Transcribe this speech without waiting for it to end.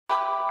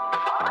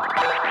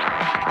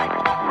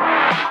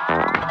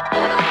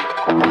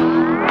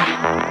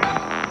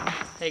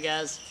Hey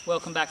guys,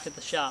 welcome back to the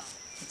shop.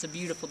 It's a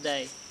beautiful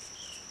day.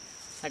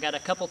 I got a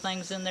couple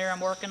things in there I'm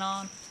working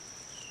on.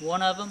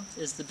 One of them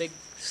is the big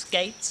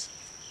skates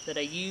that I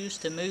use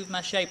to move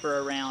my shaper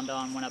around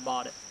on when I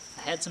bought it.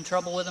 I had some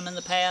trouble with them in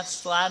the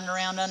past, sliding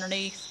around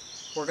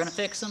underneath. We're going to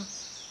fix them.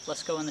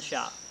 Let's go in the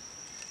shop.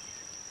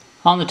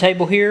 On the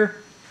table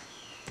here,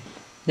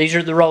 these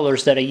are the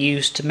rollers that I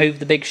used to move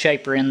the big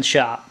shaper in the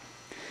shop.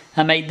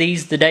 I made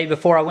these the day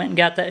before I went and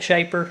got that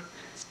shaper,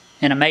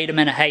 and I made them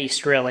in a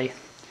haste, really.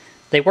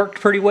 They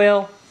worked pretty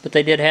well, but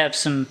they did have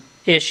some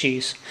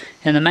issues.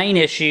 And the main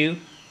issue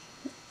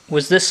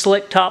was this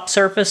slick top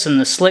surface and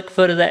the slick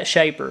foot of that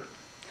shaper.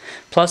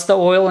 Plus the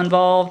oil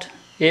involved,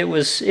 it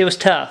was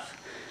tough.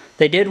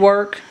 They did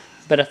work,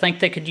 but I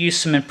think they could use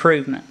some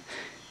improvement.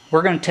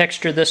 We're going to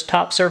texture this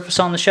top surface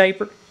on the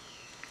shaper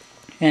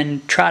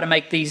and try to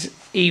make these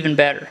even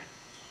better.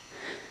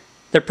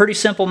 They're pretty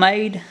simple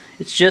made.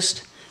 It's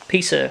just a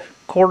piece of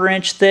 1/4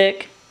 inch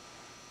thick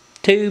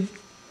tube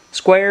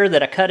square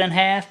that I cut in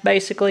half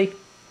basically,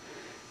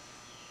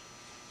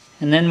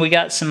 and then we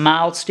got some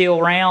mild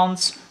steel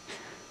rounds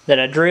that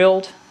I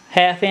drilled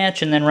 1/2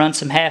 inch and then run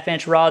some 1/2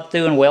 inch rod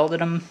through and welded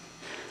them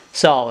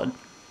solid.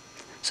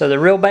 So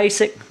they're real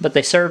basic, but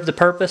they serve the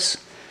purpose.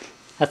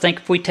 I think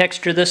if we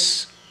texture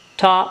this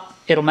top,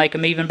 it'll make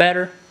them even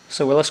better.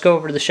 So let's go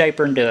over to the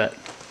shaper and do it.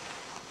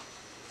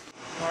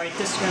 Alright,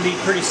 this is going to be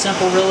pretty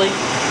simple really.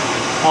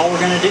 All we're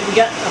going to do, we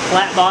got a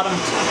flat bottom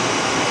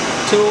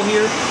tool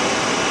here.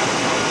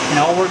 And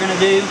all we're going to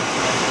do,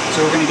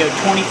 so we're going to go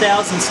 20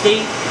 thousandths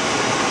deep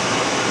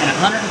and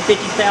 150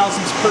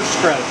 thousandths per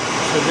stroke.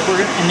 So that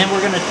and then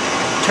we're going to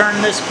turn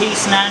this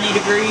piece 90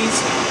 degrees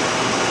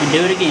and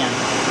do it again.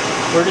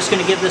 We're just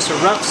going to give this a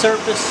rough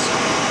surface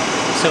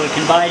so it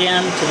can bite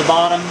in to the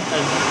bottom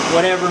of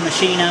whatever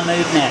machine I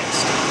move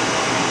next.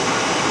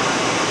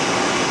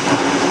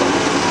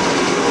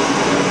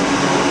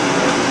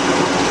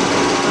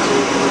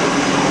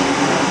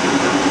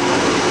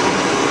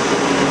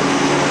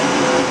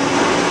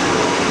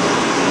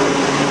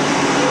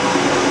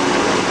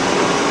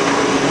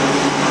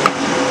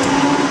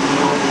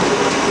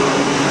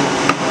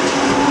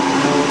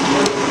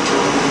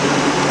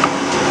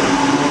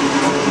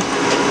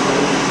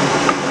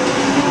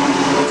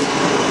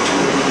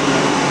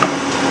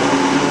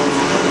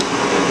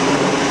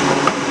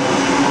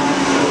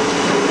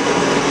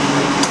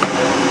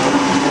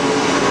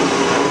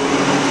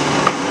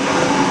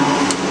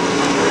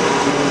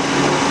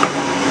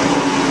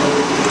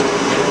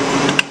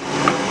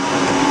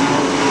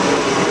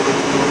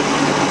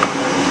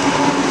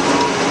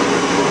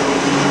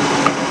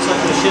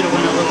 Should have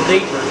went a little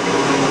deeper, a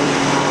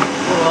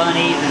little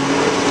uneven.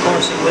 Of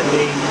course it would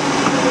be.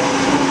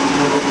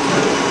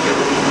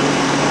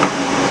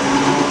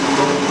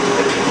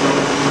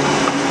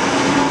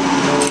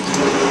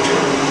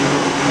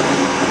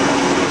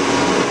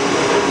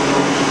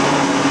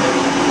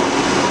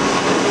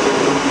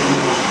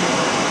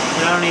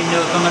 But I don't even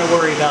know if I'm going to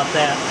worry about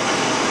that.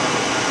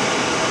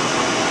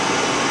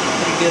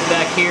 Pretty good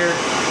back here.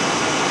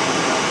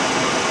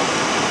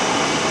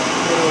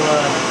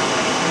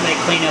 May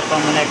clean up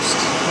on the next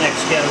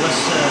go. Let's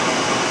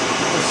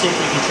see if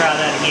we can try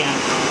that again.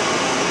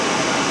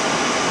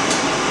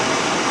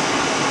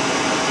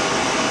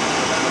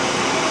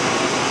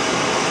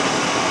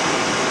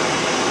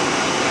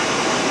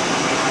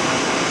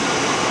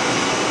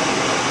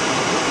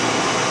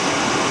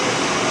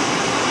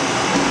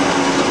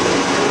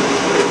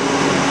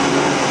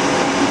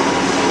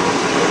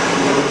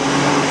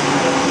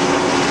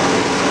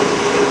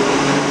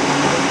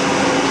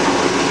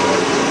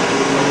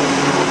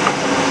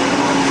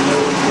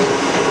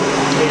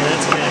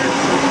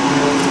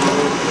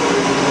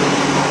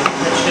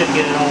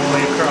 Get it all the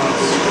way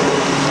across.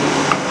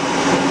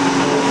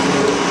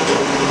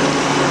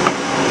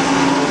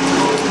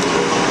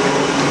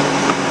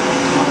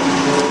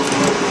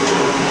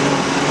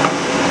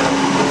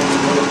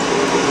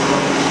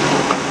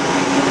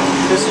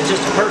 This is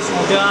just a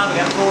personal job. I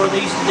got 4 of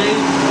these to do,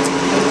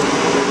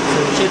 so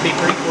it should be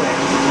pretty quick.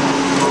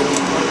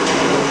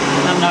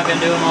 I'm not going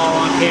to do them all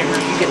on camera.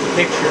 You get the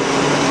picture,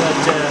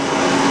 but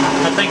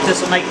I think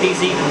this will make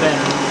these even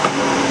better.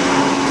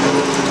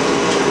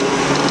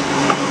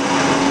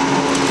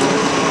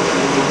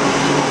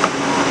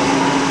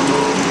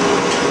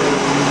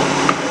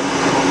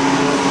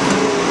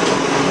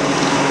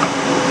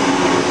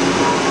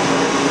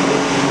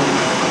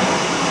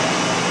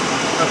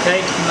 Okay,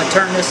 I'm going to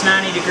turn this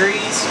 90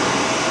 degrees,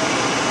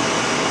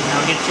 and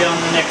I'll get you on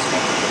the next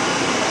one.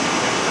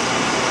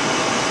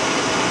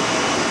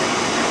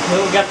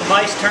 Well, we got the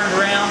vise turned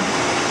around.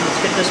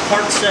 Let's get this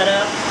part set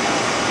up.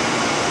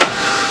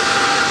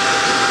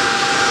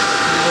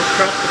 And we'll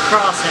cut the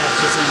cross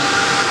hatches in it.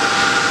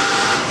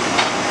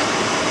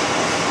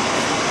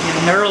 You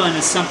know, knurling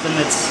is something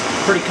that's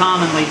pretty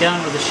commonly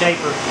done with a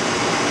shaper.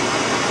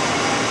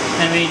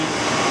 I mean,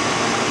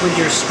 with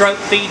your stroke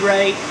feed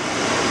rate,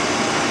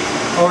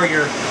 or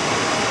your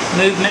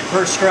movement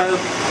per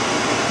stroke,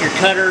 your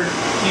cutter,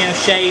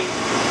 shape.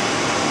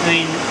 I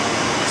mean,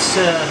 it's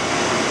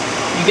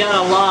You got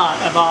a lot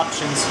of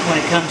options when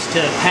it comes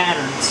to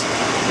patterns.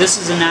 This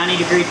is a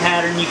 90-degree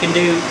pattern. You can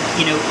do,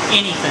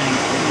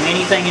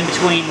 anything in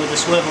between with a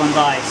swivel and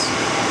vise.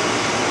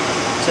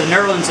 So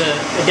knurling's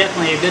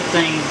definitely a good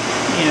thing,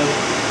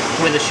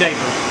 with a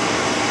shaper.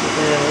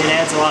 It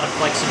adds a lot of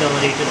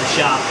flexibility to the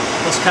shop.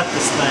 Let's cut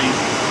this thing.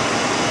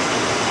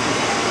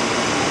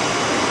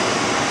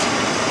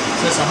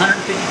 So it's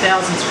 150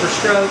 thousandths per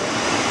stroke.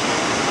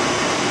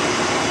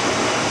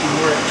 And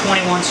we're at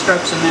 21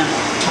 strokes a minute.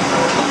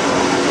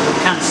 So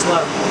we're kind of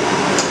slow.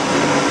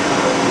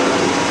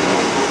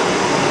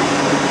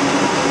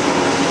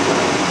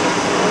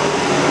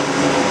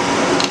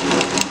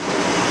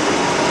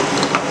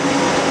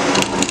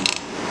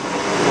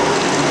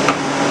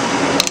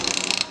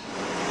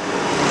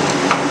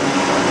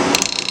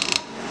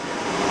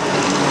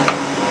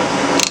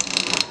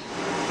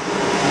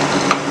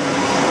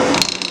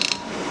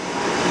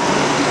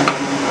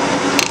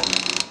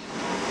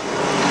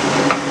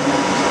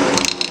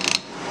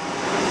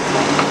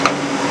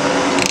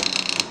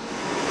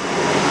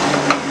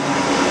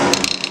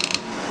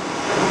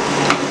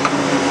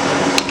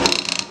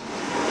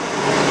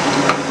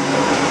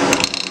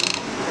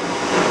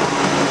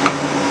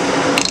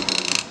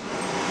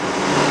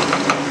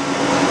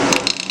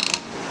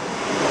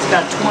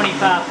 About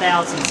 25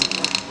 thousandths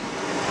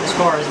as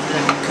far as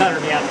the cutter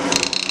depth.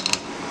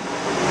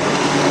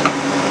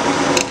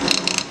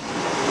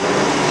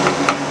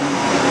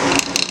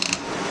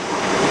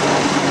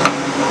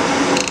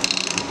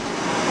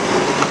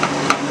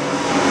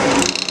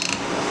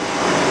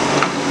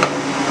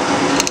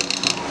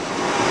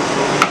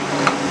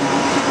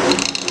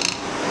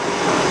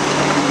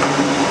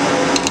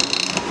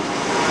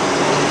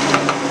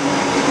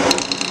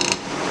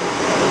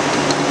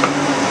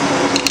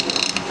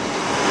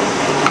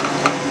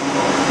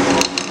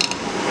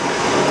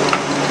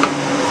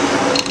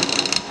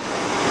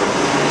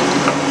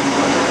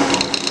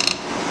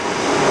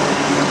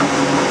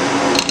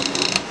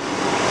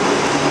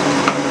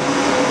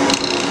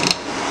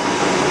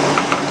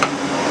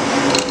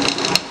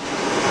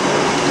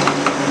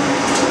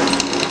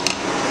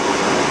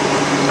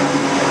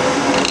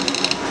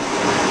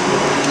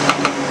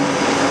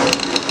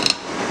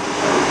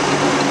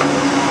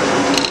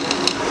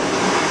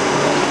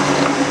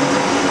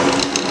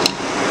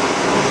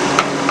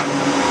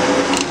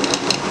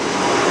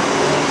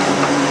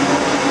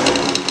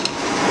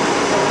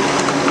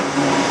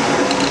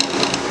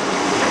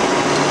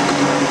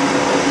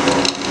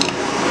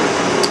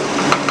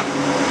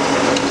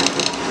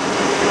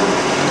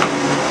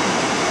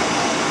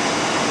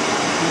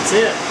 That's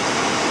it.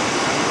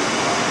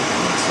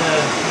 It's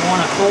 1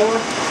 of 4.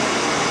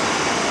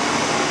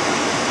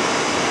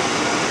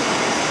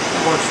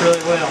 That works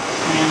really well,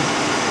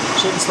 and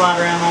shouldn't slide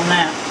around on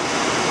that.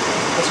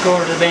 Let's go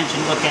over to the bench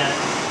and look at it.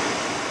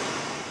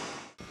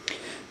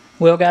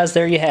 Well guys,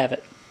 there you have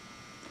it.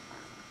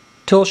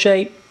 Tool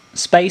shape,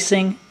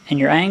 spacing, and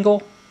your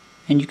angle,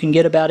 and you can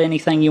get about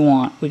anything you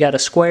want. We got a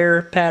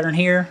square pattern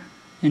here,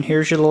 and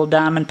here's your little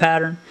diamond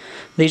pattern.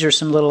 These are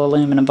some little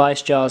aluminum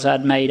vise jaws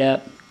I'd made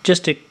up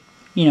just to,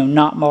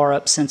 not mar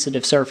up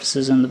sensitive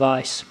surfaces in the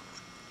vise.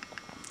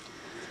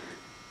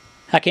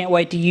 I can't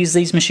wait to use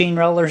these machine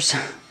rollers.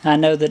 I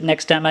know that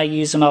next time I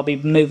use them I'll be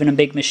moving a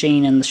big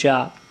machine in the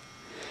shop.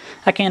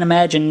 I can't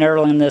imagine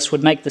knurling this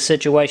would make the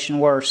situation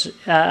worse.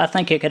 I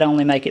think it could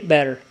only make it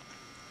better.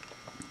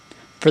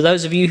 For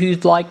those of you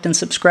who've liked and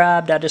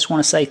subscribed, I just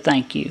want to say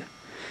thank you.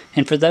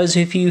 And for those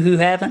of you who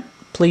haven't,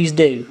 please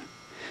do.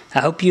 I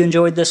hope you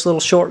enjoyed this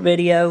little short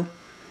video.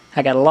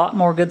 I got a lot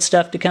more good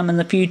stuff to come in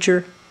the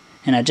future,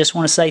 and I just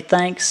want to say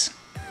thanks,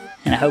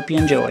 and I hope you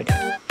enjoyed.